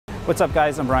What's up,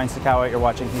 guys? I'm Brian Sakawa. You're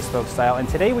watching He Spoke Style, and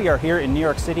today we are here in New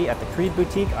York City at the Creed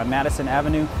Boutique on Madison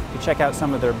Avenue to check out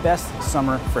some of their best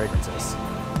summer fragrances.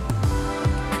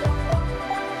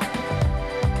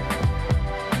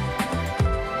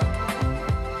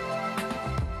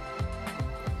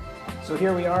 So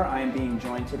here we are. I am being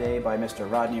joined today by Mr.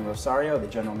 Rodney Rosario, the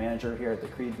general manager here at the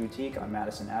Creed Boutique on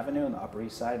Madison Avenue in the Upper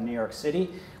East Side of New York City.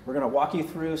 We're going to walk you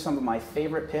through some of my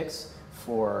favorite picks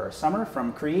for summer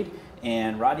from Creed,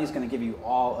 and Rodney's going to give you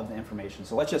all of the information.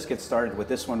 So let's just get started with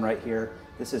this one right here.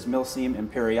 This is Millesime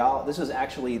Imperial. This was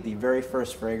actually the very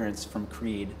first fragrance from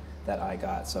Creed that I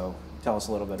got. So tell us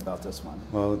a little bit about this one.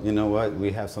 Well, you know what?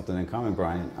 We have something in common,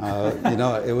 Brian. You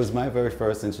know, it was my very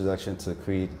first introduction to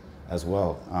Creed as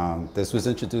well. This was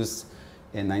introduced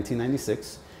in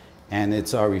 1996, and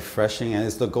it's our refreshing, and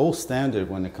it's the gold standard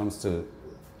when it comes to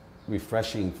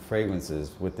refreshing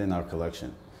fragrances within our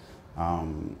collection.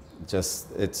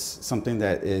 It's something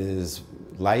that is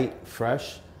light,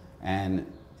 fresh,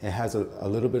 and it has a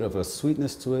little bit of a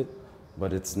sweetness to it,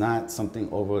 but it's not something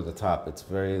over the top. It's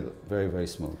very, very, very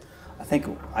smooth. I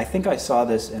think I saw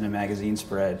this in a magazine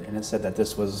spread, and it said that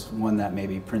this was one that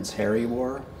maybe Prince Harry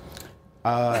wore.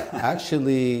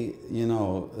 Actually, you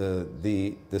know,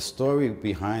 the story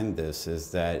behind this is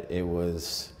that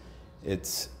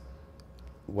it's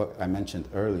what I mentioned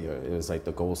earlier. It was like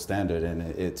the gold standard, and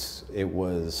it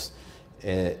was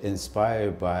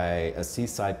inspired by a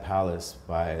seaside palace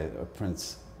by a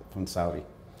prince from Saudi.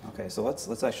 Okay, so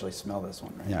let's actually smell this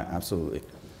one right now. Yeah, absolutely.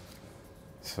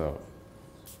 So,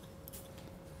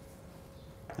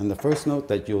 and the first note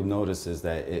that you'll notice is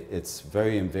that it's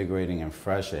very invigorating and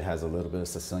fresh. It has a little bit of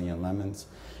Sicilian lemons.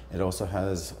 It also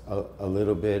has a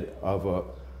little bit of a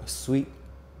sweet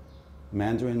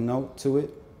mandarin note to it.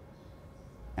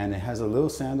 And it has a little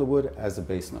sandalwood as a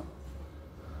base note.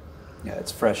 Yeah,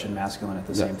 it's fresh and masculine at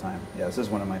the same time. Yeah, this is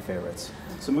one of my favorites.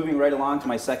 So moving right along to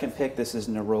my second pick, this is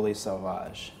Neroli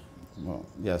Sauvage. Well,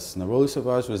 yes, Neroli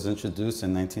Sauvage was introduced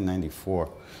in 1994.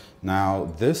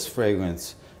 Now, this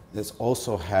fragrance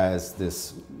also has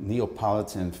this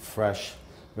Neapolitan, fresh,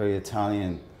 very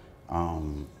Italian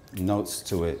notes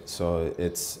to it. So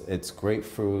it's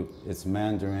grapefruit, it's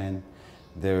mandarin,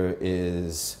 there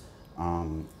is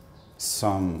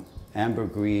some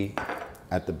ambergris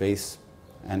at the base,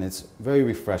 and it's very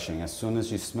refreshing. As soon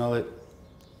as you smell it,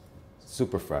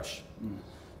 super fresh.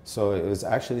 So it was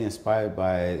actually inspired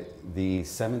by the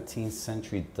 17th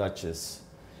century Duchess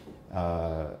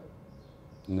Neroli,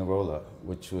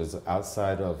 which was out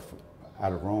of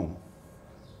Rome,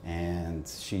 and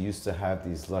she used to have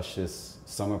these luscious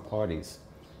summer parties,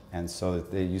 and so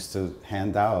they used to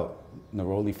hand out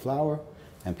neroli flower,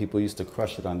 and people used to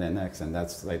crush it on their necks, and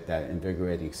that's like that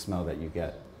invigorating smell that you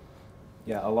get.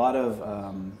 Yeah, a lot of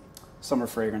summer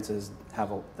fragrances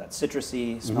have that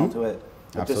citrusy smell to it.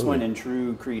 But this one in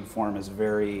true Creed form is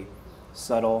very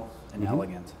subtle and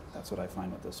elegant. That's what I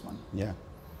find with this one. Yeah.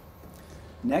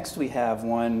 Next we have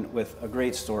one with a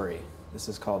great story. This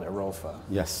is called Arofa.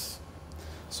 Yes.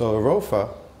 So Arofa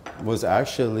was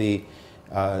actually,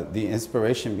 the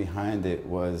inspiration behind it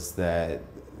was that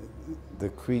the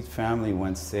Creed family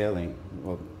went sailing.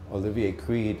 Well, Olivier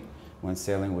Creed went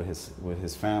sailing with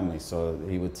his family. So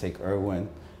he would take Erwin,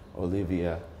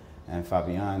 Olivia, and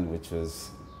Fabienne, which was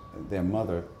their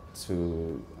mother,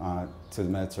 to the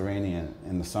Mediterranean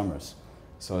in the summers.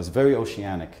 So it's very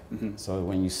oceanic. So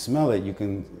when you smell it, you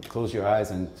can close your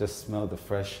eyes and just smell the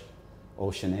fresh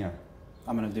ocean air.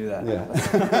 I'm gonna do that.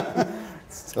 Yeah.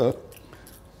 So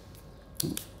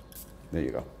there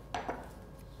you go.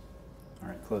 All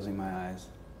right, closing my eyes.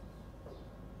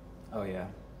 Oh yeah,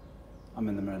 I'm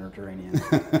in the Mediterranean.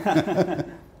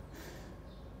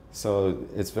 So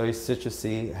it's very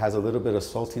citrusy, has a little bit of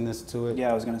saltiness to it.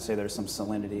 Yeah, I was gonna say there's some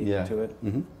salinity to it.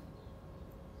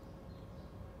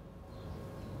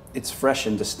 It's fresh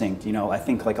and distinct. You know, I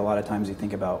think like a lot of times you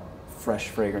think about fresh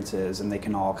fragrances and they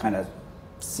can all kind of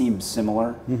seem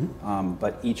similar,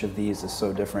 but each of these is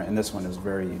so different, and this one is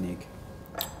very unique.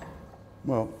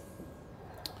 Well,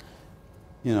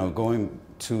 you know, going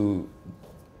to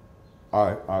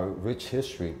our rich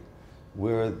history,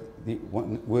 we're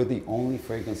the only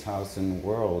fragrance house in the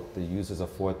world that uses a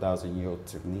 4,000-year-old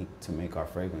technique to make our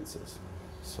fragrances.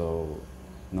 So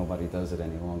nobody does it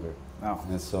any longer. Wow.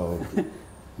 And so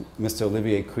Mr.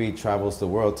 Olivier Creed travels the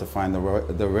world to find the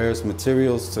rarest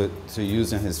materials to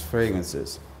use in his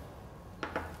fragrances.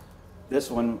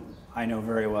 This one I know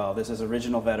very well. This is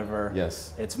original vetiver.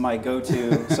 Yes. It's my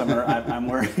go-to summer. I'm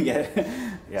wearing it.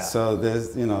 Yeah. So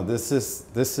there's, you know, this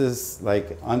is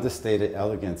like understated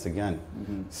elegance again.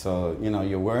 So, you know,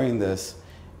 you're wearing this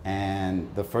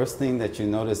And the first thing that you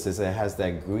notice is it has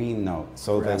that green note.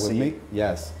 So Grassy. that would make,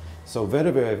 yes. So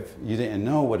vetiver, if you didn't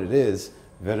know what it is,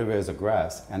 vetiver is a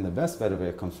grass. And the best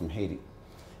vetiver comes from Haiti.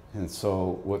 And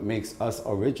so what makes us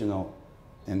original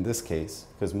in this case,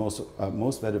 because most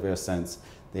vetiver scents,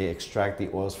 they extract the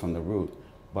oils from the root.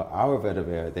 But our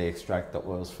vetiver, they extract the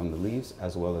oils from the leaves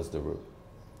as well as the root.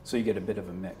 So you get a bit of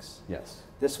a mix. Yes.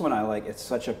 This one I like. It's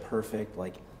such a perfect,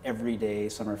 like, everyday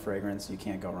summer fragrance. You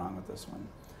can't go wrong with this one.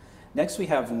 Next we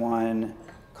have one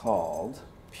called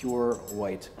Pure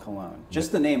White Cologne.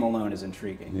 Just the name alone is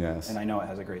intriguing. Yes. And I know it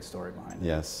has a great story behind it.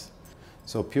 Yes.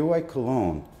 So Pure White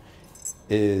Cologne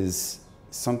is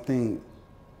something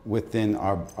within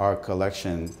our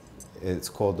collection. It's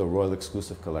called the Royal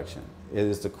Exclusive Collection. It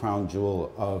is the crown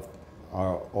jewel of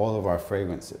all of our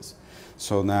fragrances.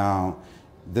 So now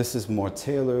this is more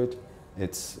tailored.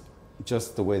 It's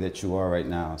just the way that you are right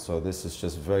now. So this is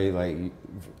just very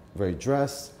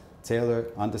dressed,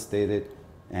 tailored, understated,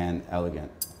 and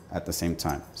elegant at the same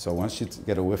time. So once you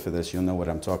get a whiff of this, you'll know what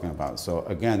I'm talking about. So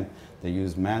again, they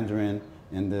use mandarin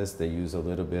in this. They use a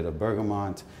little bit of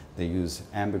bergamot. They use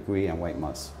ambergris and white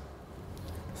musk.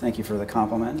 Thank you for the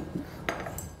compliment.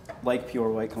 Like Pure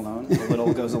White Cologne, a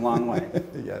little goes a long way.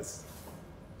 Yes.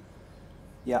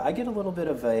 Yeah, I get a little bit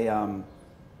of a,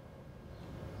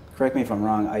 correct me if I'm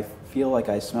wrong, I feel like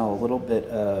I smell a little bit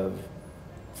of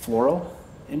floral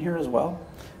in here as well.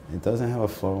 It doesn't have a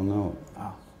floral note.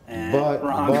 Oh,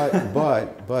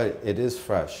 But it is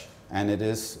fresh, and it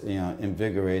is, you know,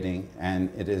 invigorating, and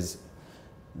it is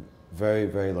very,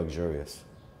 very luxurious.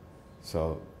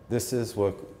 So this is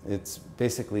what it's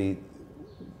basically.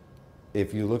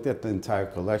 If you looked at the entire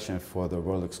collection for the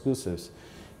Royal Exclusives,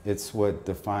 it's what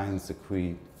defines the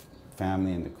Creed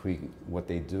family and the Creed, what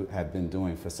they have been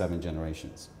doing for 7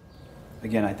 generations.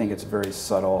 Again, I think it's very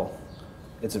subtle,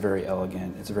 it's very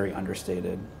elegant, it's very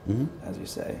understated, as you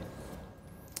say.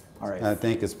 All right. I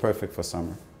think it's perfect for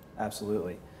summer.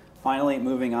 Absolutely. Finally,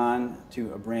 moving on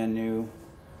to a brand new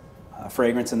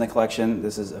fragrance in the collection.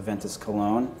 This is Aventus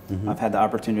Cologne. I've had the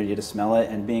opportunity to smell it,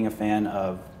 and being a fan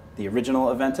of the original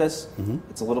Aventus,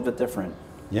 it's a little bit different.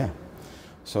 Yeah.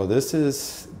 So this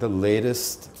is the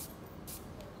latest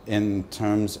in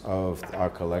terms of our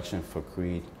collection for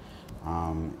Creed.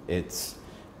 It's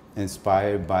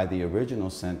inspired by the original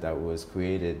scent that was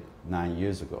created 9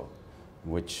 years ago,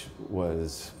 which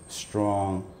was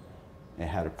strong, it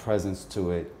had a presence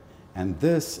to it, and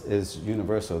this is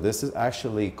universal. This is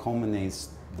actually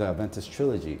culminates the Aventus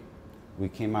trilogy. We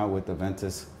came out with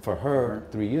Aventus for her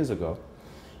 3 years ago,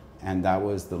 and that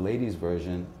was the ladies'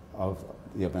 version of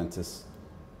the Aventus.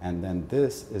 And then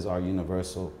this is our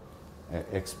universal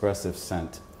expressive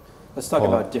scent. Let's talk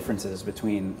about differences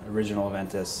between original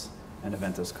Aventus and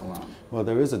Aventus Cologne. Well,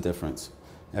 there is a difference.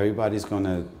 Everybody's going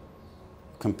to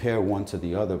compare one to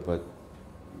the other, but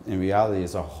in reality,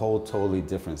 it's a whole totally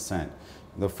different scent.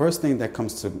 The first thing that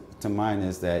comes to mind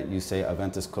is that you say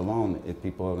Aventus Cologne,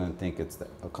 people are going to think it's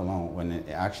a cologne when it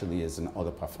actually is an eau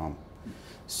de parfum.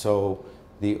 So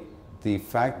the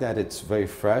fact that it's very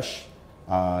fresh,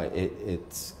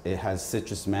 it has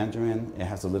citrus mandarin, it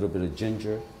has a little bit of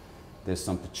ginger, there's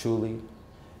some patchouli,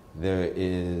 there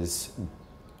is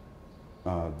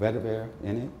vetiver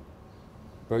in it,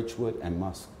 birchwood, and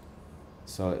musk.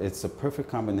 So it's a perfect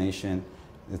combination.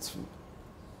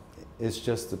 It's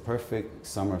just the perfect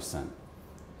summer scent.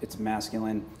 It's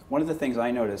masculine. One of the things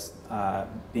I noticed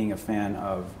being a fan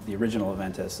of the original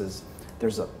Aventus is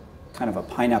there's a kind of a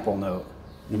pineapple note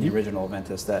in the original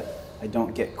Aventus that I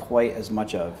don't get quite as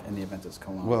much of in the Aventus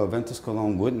Cologne. Well, Aventus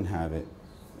Cologne wouldn't have it.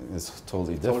 It's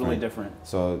totally different. Totally different.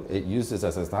 So it uses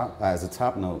as a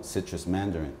top note citrus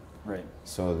mandarin. Right.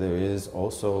 So there is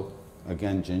also,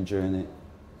 again, ginger in it.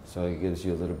 So it gives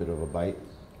you a little bit of a bite.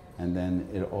 And then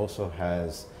it also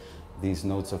has these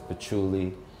notes of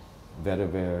patchouli,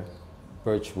 vetiver,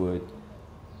 birchwood,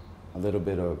 a little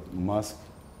bit of musk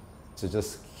to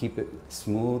just keep it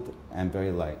smooth and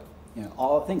very light. You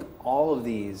know, I think all of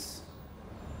these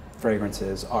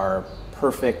fragrances are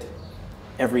perfect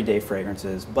everyday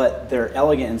fragrances, but they're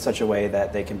elegant in such a way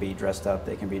that they can be dressed up,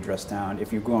 they can be dressed down.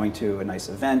 If you're going to a nice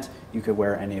event, you could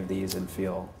wear any of these and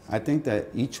feel. I think that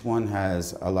each one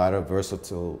has a lot of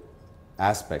versatile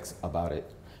aspects about it.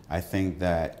 I think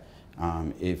that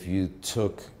if you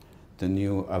took the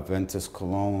new Aventus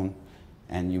Cologne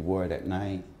and you wore it at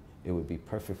night, it would be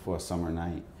perfect for a summer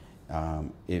night.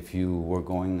 If you were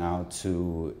going out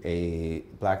to a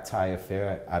black tie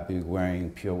affair, I'd be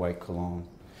wearing Pure White Cologne.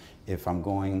 If I'm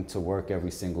going to work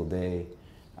every single day,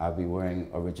 I'll be wearing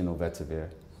original vetiver.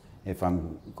 If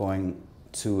I'm going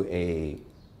to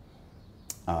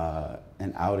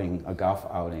an outing, a golf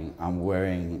outing, I'm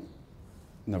wearing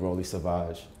Neroli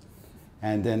Sauvage.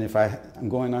 And then if I'm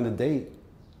going on a date,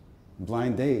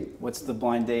 blind date. What's the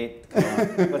blind date?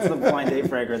 What's the blind date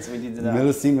fragrance we need to know?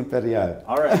 Millesime Imperial.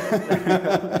 All right.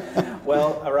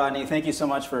 Well, Rodney, thank you so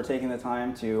much for taking the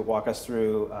time to walk us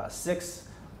through 6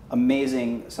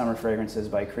 amazing summer fragrances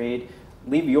by Creed.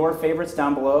 Leave your favorites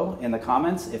down below in the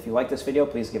comments. If you like this video,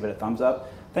 please give it a thumbs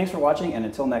up. Thanks for watching, and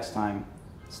until next time,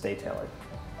 stay tailored.